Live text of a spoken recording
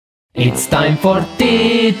It's time for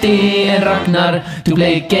Titi and Ragnar to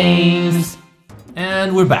play games.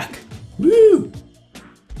 And we're back. Woo!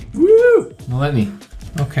 Woo! No, let me.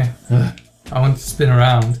 Okay. I want to spin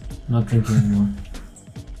around. I'm not drinking anymore.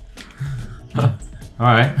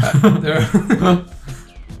 Alright. There.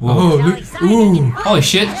 Oh, look. Ooh. Holy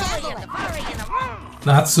shit.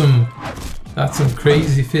 That's some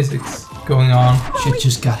crazy physics going on. Shit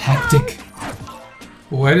just got hectic.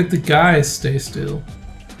 Why did the guys stay still?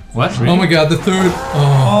 What? Really? Oh my god, the third.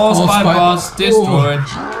 Oh, spy boss destroyed.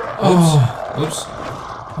 Oh. Oops.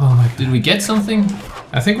 Oh my god. Did we get something?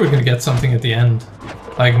 I think we're gonna get something at the end.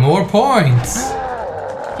 Like more points.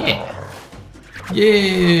 Yeah.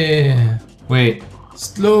 Yeah. Wait.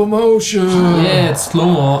 Slow motion. Yeah, it's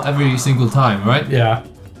slow-mo every single time, right? Yeah.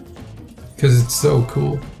 Because it's so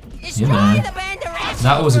cool. Yeah, man.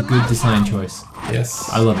 That was a good design choice. Yes.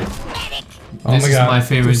 I love it. Oh This my is god. my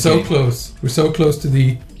favorite We're so game. close. We're so close to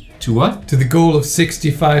the To what? to the goal of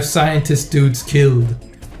 65 scientist dudes killed.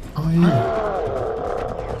 Oh yeah.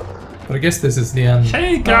 But I guess this is the end. Hey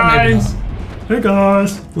Oh, maybe guys! not. Hey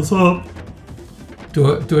guys! What's up?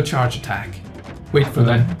 Do a charge attack. Wait for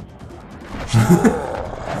them.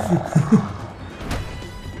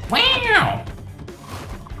 Wow!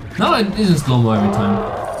 No, it isn't slow-mo every time.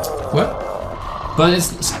 What? But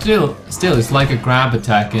it's still it's like a grab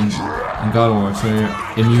attack in God of War, so you're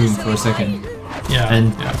immune for a second. Yeah.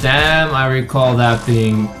 And yeah. damn, I recall that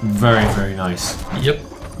being very, very nice. Yep.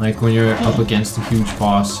 Like when you're up against a huge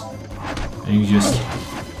boss and you're just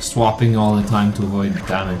swapping all the time to avoid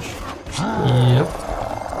damage. Yep.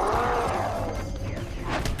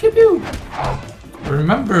 Pew pew! I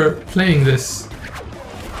remember playing this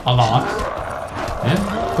a lot,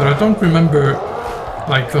 Yeah? but I don't remember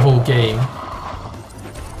like the whole game.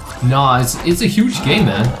 No, it's a huge game,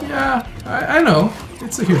 man. Yeah, I know.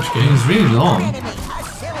 It's a huge game. It's really long,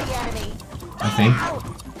 I think.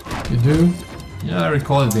 You do? Yeah, I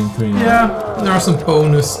recall it being pretty long. Yeah, there are some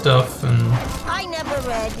bonus stuff and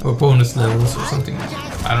or bonus levels or something.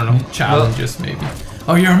 I don't know, challenges maybe.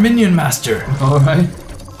 Oh, you're a minion master. Alright.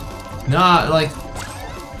 Nah, like...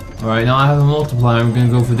 Alright, now I have a multiplier, I'm gonna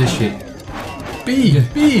go for this shit. B.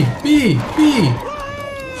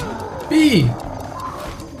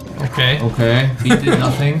 Okay. Okay, he did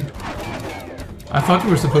nothing. I thought you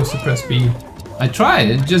were supposed to press B. I tried,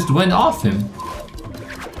 it just went off him.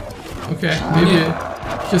 Okay, maybe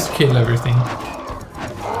just kill everything.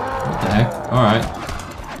 What the heck? Alright.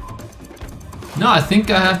 No, I think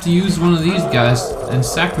I have to use one of these guys and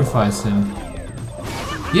sacrifice him.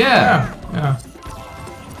 Yeah! Yeah.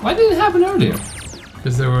 Why didn't it happen earlier?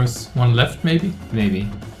 Because there was one left maybe? Maybe.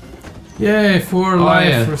 Yay, 4 life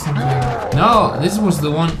yeah. or something. No, this was the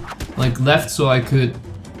one like left so I could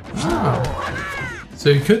Oh. So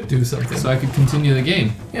you could do something. so I could continue the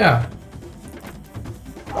game. Yeah.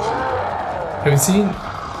 Have you seen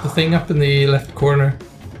the thing up in the left corner?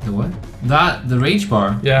 The what? The rage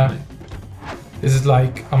bar. Yeah. Is it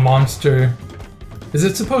like a monster? Is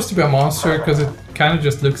it supposed to be a monster? Because it kind of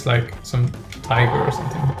just looks like some tiger or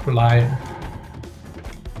something. Or lion.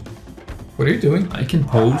 What are you doing? I can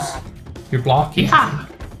pose. You're blocking. Yeah.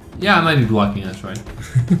 Yeah, I might be blocking, that's right.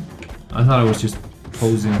 I thought I was just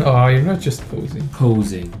posing. Oh, you're not just posing.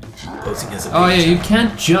 Posing. Posing as a Oh yeah, you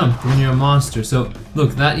can't jump when you're a monster. So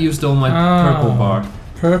look, that used all my purple bar.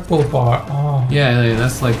 Purple bar. Oh. Yeah,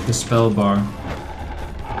 that's like the spell bar.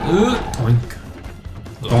 Doink.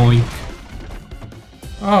 Doink.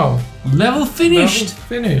 Oh. Level finished! Level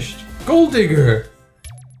finished. Gold digger.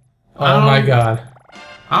 Oh my god.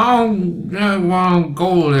 I want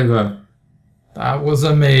gold digger. That was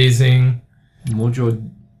amazing. Mojo.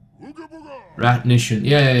 Ratnition.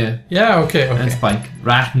 Yeah. Yeah, okay. And Spike.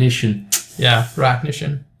 Ratnition. Yeah,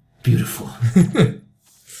 Ratnition. Beautiful.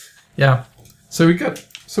 Yeah. So we get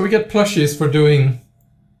plushies for doing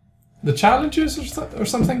the challenges or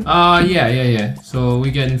something? Yeah. So we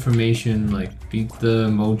get information like beat the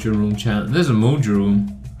Mojo Room challenge. There's a Mojo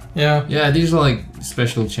Room. Yeah. Yeah, these are like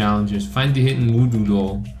special challenges. Find the hidden voodoo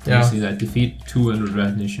doll. Yeah. You see that. Defeat 200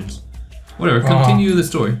 Ratnicians. Whatever, continue the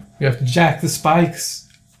story. We have to jack the spikes.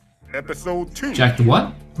 Episode 2. Jack the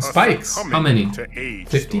what? The spikes. How many?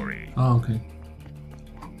 50? Oh, okay.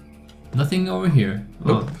 Nothing over here.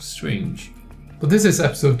 Nope. Oh, strange. But this is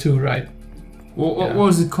episode 2, right? What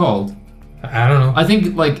was it called? I don't know. I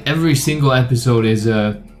think like every single episode is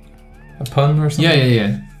a pun or something?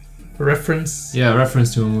 Yeah. A reference? Yeah,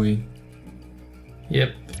 reference to a movie.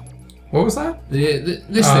 Yep. What was that?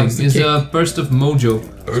 This thing is a burst of mojo.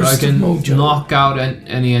 So I can knock out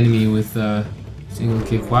any enemy with a single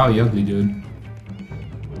kick. Wow, you ugly dude.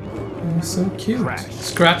 Oh, so cute.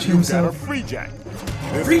 Scratch himself. Free Jack.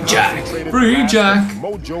 This Free Jack! concentrated Free blast Jack! of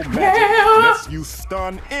Mojo magic lets you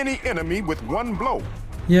stun any enemy with one blow.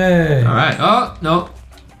 Yay! Alright, oh, no.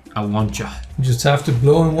 I want ya. You just have to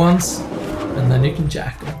blow him once, and then you can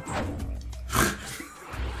jack him.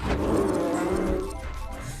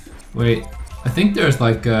 Wait, I think there's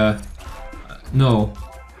like no.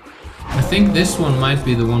 I think this one might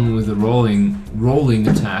be the one with the rolling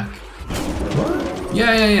attack. What?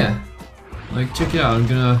 Yeah. Like, check it out, I'm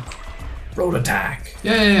gonna... Road attack!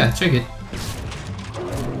 Yeah, check it.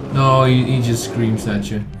 No, he just screams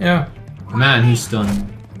at you. Yeah. Man, he's stunned.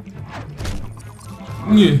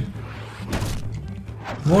 Yeah.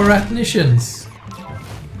 More Ratnicians!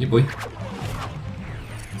 Yeah, boy.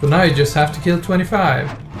 So now you just have to kill 25.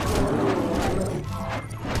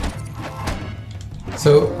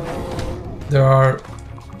 So there are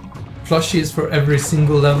plushies for every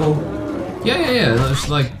single level. Yeah. There's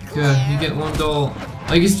like you get one doll.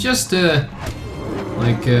 Like it's just like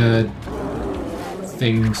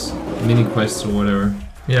things, mini quests or whatever.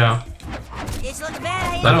 Yeah. It's looking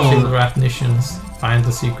bad. I Like don't- kill Ratnicians, find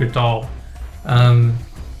the secret doll,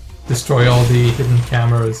 destroy all the hidden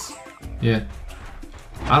cameras. Yeah.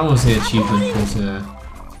 I don't want to say achievement because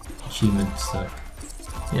achievement suck.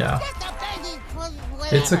 Yeah.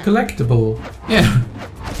 It's a collectible. Yeah.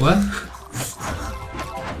 What?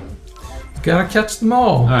 You gotta catch them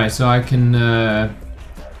all. Alright, so I can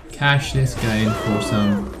cash this guy in for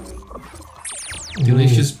some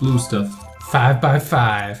delicious blue stuff. 5 by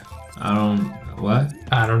 5. I don't... What?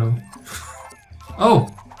 I don't know. Oh!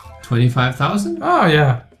 25,000? Oh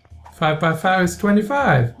yeah. 5 by 5 is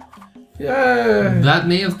 25. Yeah. That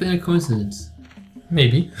may have been a coincidence.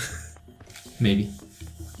 Maybe. Maybe.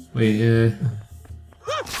 Wait, is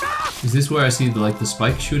this where I see the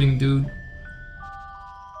spike shooting dude?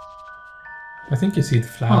 I think you see the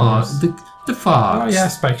Oh, flowers. the fox. Oh yeah,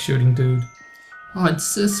 spike shooting dude. Oh, it's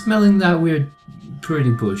smelling that weird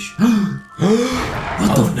pretty bush.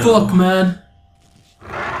 What the fuck, man?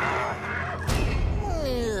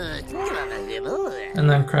 And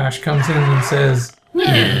then Crash comes in and says,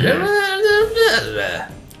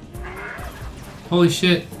 Holy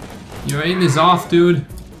shit. Your aim is off, dude.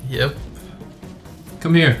 "Yep."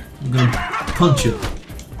 Come here. I'm gonna punch you.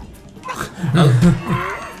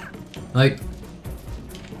 Like,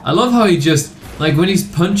 I love how he just, like when he's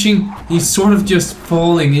punching, he's sort of just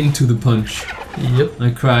falling into the punch. Yep.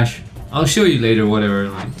 Like Crash. I'll show you later, whatever.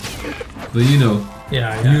 Like, but you know.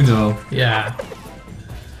 Yeah. You know. Yeah.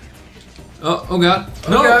 Oh god.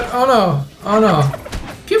 Oh No! god, oh no, oh no.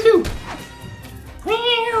 Pew pew!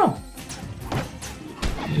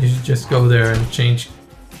 You should just go there and change,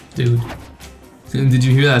 dude. Did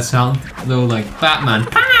you hear that sound? Though, like Batman.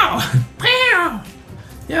 Pow! Pow!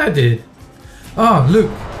 Yeah, I did. Oh, look.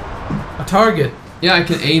 A target. Yeah, I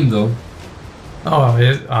can aim though. Oh,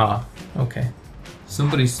 it, okay.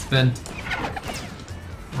 Somebody spent.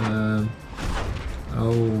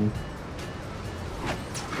 Oh.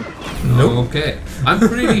 Nope. Okay. I'm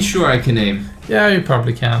pretty sure I can aim. Yeah, you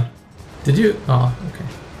probably can. Did you? Oh, okay.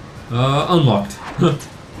 Unlocked.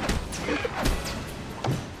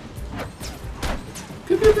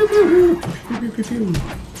 Pew, pew, pew, pew. Pew, pew, pew.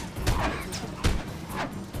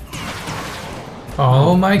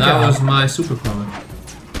 Oh my That god. was my superpower.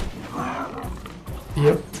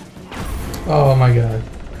 Yep. Oh my god.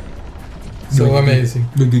 So amazing.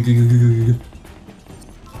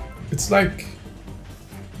 It's like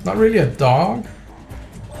not really a dog.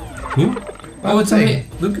 Who? Oh, it's thing.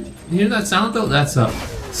 a look. You hear that sound though? That's a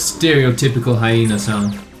stereotypical hyena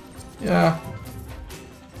sound. Yeah.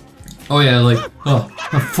 Oh yeah, like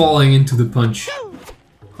I'm falling into the punch.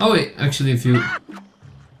 Oh wait, actually, if you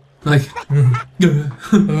like,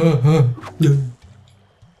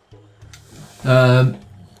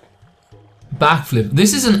 backflip.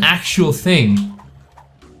 This is an actual thing.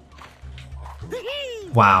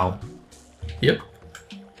 Wow. Yep.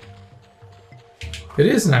 It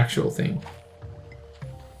is an actual thing.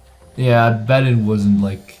 Yeah, I bet it wasn't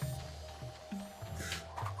like.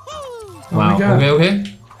 Oh Wow. my god. Okay.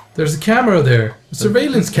 There's a camera there. A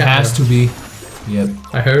surveillance It camera. has to be. Yep.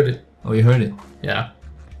 I heard it. Oh, you heard it. Yeah.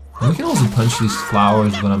 We can also punch these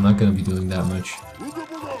flowers, but I'm not gonna be doing that much.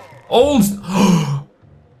 Old.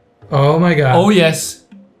 Oh my god. Oh yes.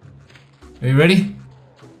 Are you ready?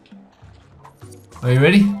 Are you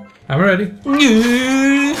ready? I'm ready.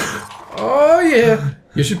 Oh yeah.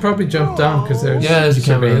 You should probably jump down because there's Yeah, there's a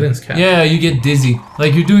surveillance camera. camera. Yeah, you get dizzy.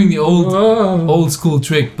 Like you're doing the Whoa. old school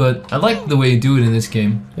trick, but I like the way you do it in this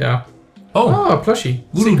game. Yeah. Oh. Oh, a plushie.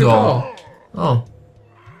 Voodoo Secret doll. Oh.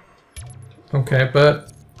 Okay,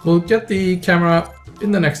 but we'll get the camera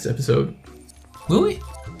in the next episode. Will we?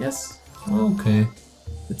 Yes. Okay.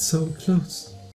 It's so close.